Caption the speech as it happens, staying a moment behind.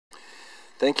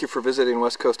Thank you for visiting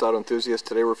West Coast Auto Enthusiasts.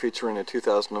 Today we're featuring a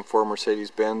 2004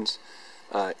 Mercedes-Benz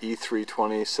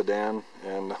E320 sedan,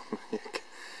 and as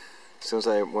soon as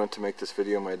I went to make this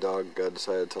video, my dog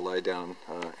decided to lie down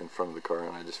in front of the car,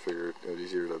 and I just figured it was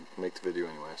easier to make the video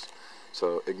anyways.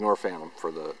 So ignore Phantom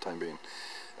for the time being.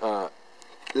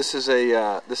 This is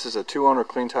a two-owner,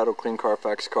 clean title, clean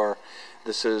Carfax car.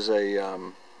 This is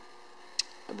the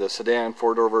sedan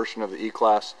four-door version of the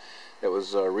E-Class. It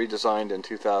was redesigned in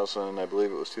 2000, I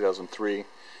believe it was 2003,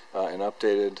 and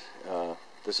updated.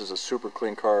 This is a super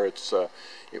clean car.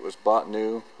 It was bought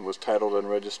new, was titled and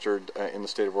registered in the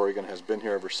state of Oregon, has been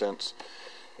here ever since,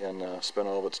 and spent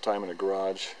all of its time in a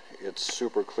garage. It's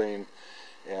super clean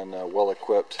and well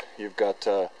equipped. You've got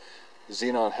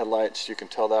xenon headlights. You can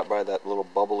tell that by that little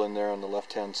bubble in there on the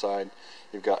left-hand side.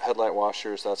 You've got headlight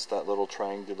washers. That's that little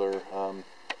triangular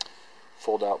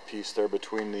fold-out piece there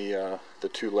between the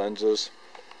two lenses.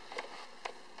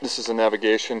 This is a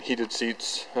navigation, heated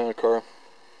seats car.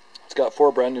 It's got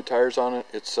 4 brand new tires on it.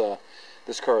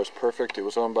 This car is perfect. It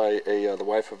was owned by the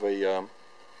wife of a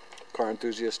car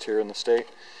enthusiast here in the state,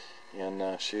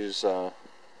 and she's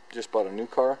just bought a new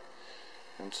car,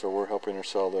 and so we're helping her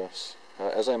sell this.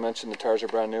 As I mentioned, the tires are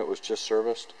brand new. It was just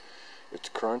serviced. It's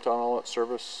current on all its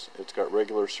service. It's got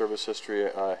regular service history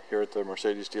here at the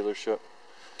Mercedes dealership.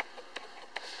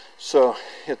 So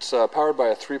it's powered by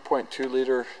a 3.2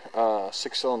 liter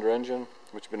 6-cylinder engine,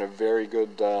 which has been a very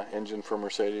good engine for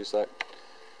Mercedes. That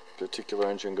particular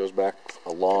engine goes back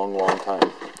a long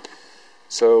time.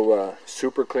 So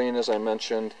super clean, as I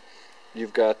mentioned.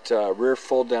 You've got rear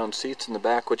fold down seats in the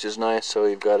back, which is nice. So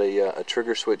you've got a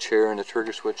trigger switch here and a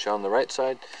trigger switch on the right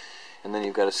side, and then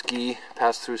you've got a ski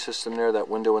pass-through system there. That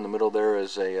window in the middle there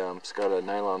is it's got a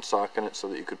nylon sock in it, so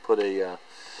that you could put a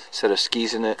set of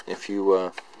skis in it if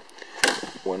you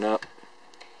went up.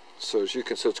 So as you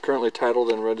can see, it's currently titled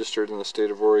and registered in the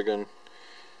state of Oregon.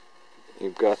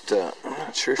 You've got I'm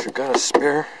not sure if you've got a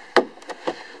spare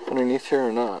underneath here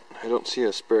or not. I don't see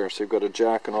a spare. So you've got a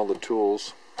jack and all the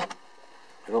tools. I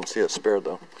don't see a spare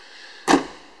though.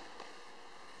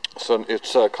 So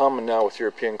it's common now with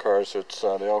European cars.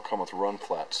 They all come with run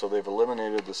flats. So they've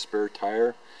eliminated the spare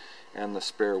tire and the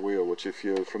spare wheel, which, if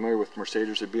you're familiar with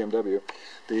Mercedes or BMW,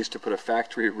 they used to put a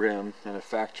factory rim and a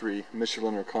factory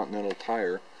Michelin or Continental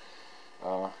tire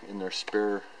in their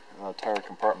spare tire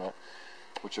compartment,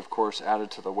 which of course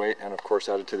added to the weight and of course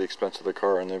added to the expense of the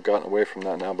car, and they've gotten away from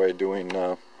that now by doing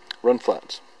run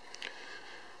flats.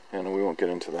 And we won't get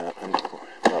into that. I'm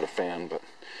not a fan, but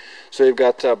so you've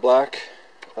got black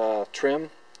trim.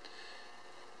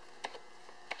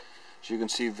 As you can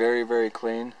see, very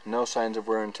clean. No signs of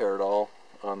wear and tear at all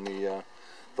on the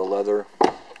leather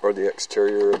or the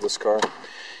exterior of this car.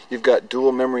 You've got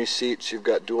dual memory seats. You've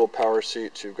got dual power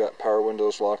seats. You've got power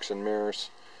windows, locks, and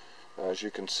mirrors. As you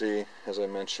can see, as I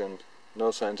mentioned, no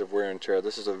signs of wear and tear.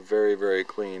 This is a very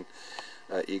clean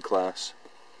E-Class.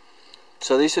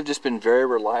 So these have just been very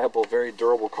reliable, very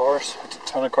durable cars. It's a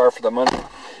ton of car for the money.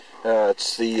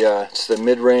 It's the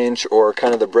mid-range, or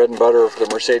kind of the bread and butter of the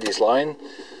Mercedes line.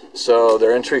 So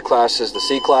their entry class is the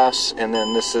C-Class, and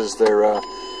then this is their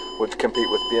would compete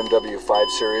with BMW 5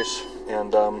 Series.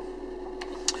 And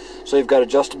so you've got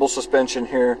adjustable suspension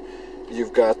here.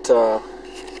 You've got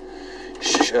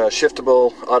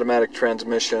shiftable automatic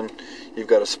transmission. You've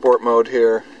got a sport mode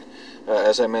here.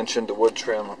 As I mentioned, the wood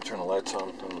trim. I'll turn the lights on.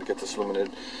 I'm going to get this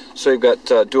illuminated. So you've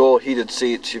got dual heated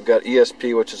seats. You've got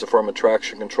ESP, which is a form of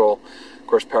traction control. Of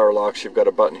course, power locks. You've got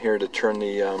a button here to turn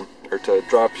the or to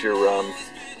drop your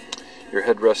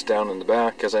headrest down in the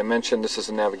back. As I mentioned, this is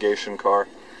a navigation car.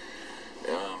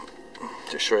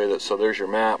 To show you that, so there's your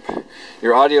map.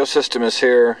 Your audio system is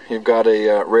here. You've got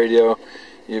a radio.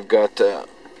 You've got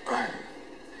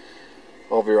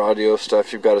all of your audio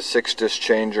stuff. You've got a 6-disc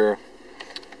changer.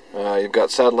 You've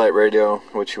got satellite radio,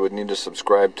 which you would need to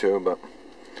subscribe to,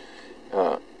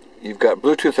 but you've got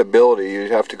Bluetooth ability.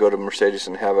 You'd have to go to Mercedes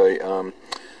and have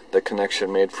the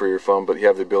connection made for your phone, but you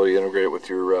have the ability to integrate it with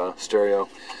your stereo.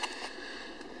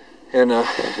 And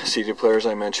CD player, as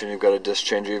I mentioned. You've got a disc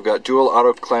changer. You've got dual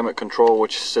auto climate control,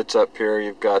 which sits up here.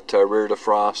 You've got rear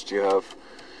defrost. You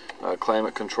have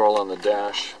climate control on the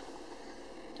dash.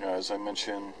 As I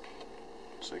mentioned,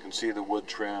 so you can see the wood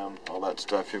trim, all that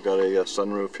stuff. You've got a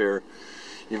sunroof here.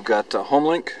 You've got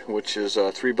HomeLink, which is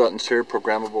 3 buttons here,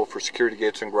 programmable for security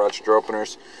gates and garage door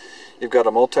openers. You've got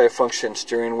a multi-function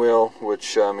steering wheel,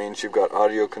 which means you've got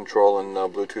audio control and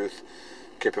Bluetooth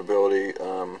capability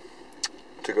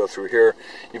to go through here.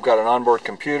 You've got an onboard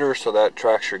computer, so that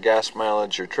tracks your gas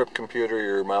mileage, your trip computer,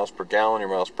 your miles per gallon,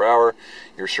 your miles per hour,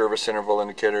 your service interval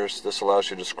indicators. This allows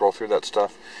you to scroll through that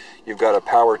stuff. You've got a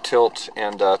power tilt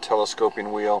and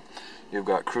telescoping wheel. You've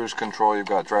got cruise control. You've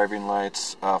got driving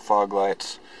lights, fog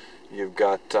lights. You've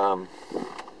got there's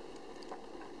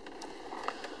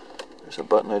a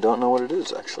button, I don't know what it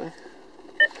is actually.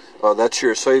 Oh, that's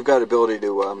your, so you've got ability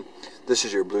to, this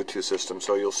is your Bluetooth system,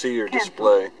 so you'll see your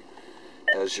display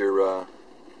as you're,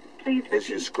 as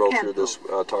you scroll through this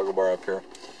toggle bar up here.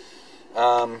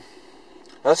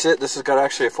 That's it. This has got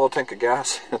actually a full tank of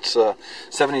gas. It's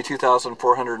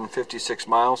 72,456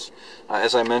 miles.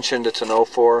 As I mentioned, it's an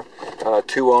 04,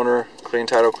 two-owner, clean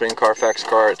title, clean Carfax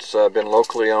car. It's been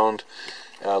locally owned,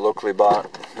 locally bought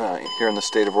here in the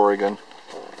state of Oregon.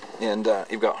 And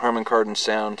you've got Harman Kardon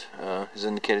sound is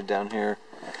indicated down here.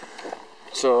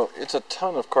 So it's a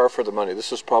ton of car for the money.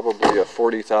 This is probably a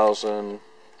 $40,000,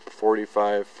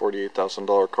 $45,000,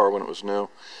 $48,000 car when it was new.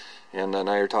 And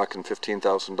now you're talking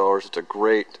 $15,000. It's a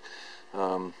great,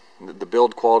 the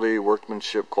build quality,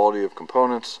 workmanship, quality of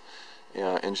components,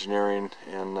 engineering,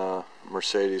 and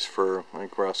Mercedes for, I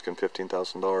think we're asking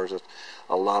 $15,000. It's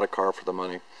a lot of car for the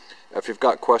money. If you've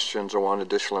got questions or want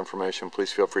additional information,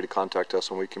 please feel free to contact us,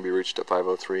 and we can be reached at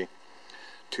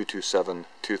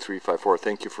 503-227-2354.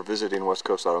 Thank you for visiting West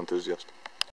Coast Auto Enthusiast.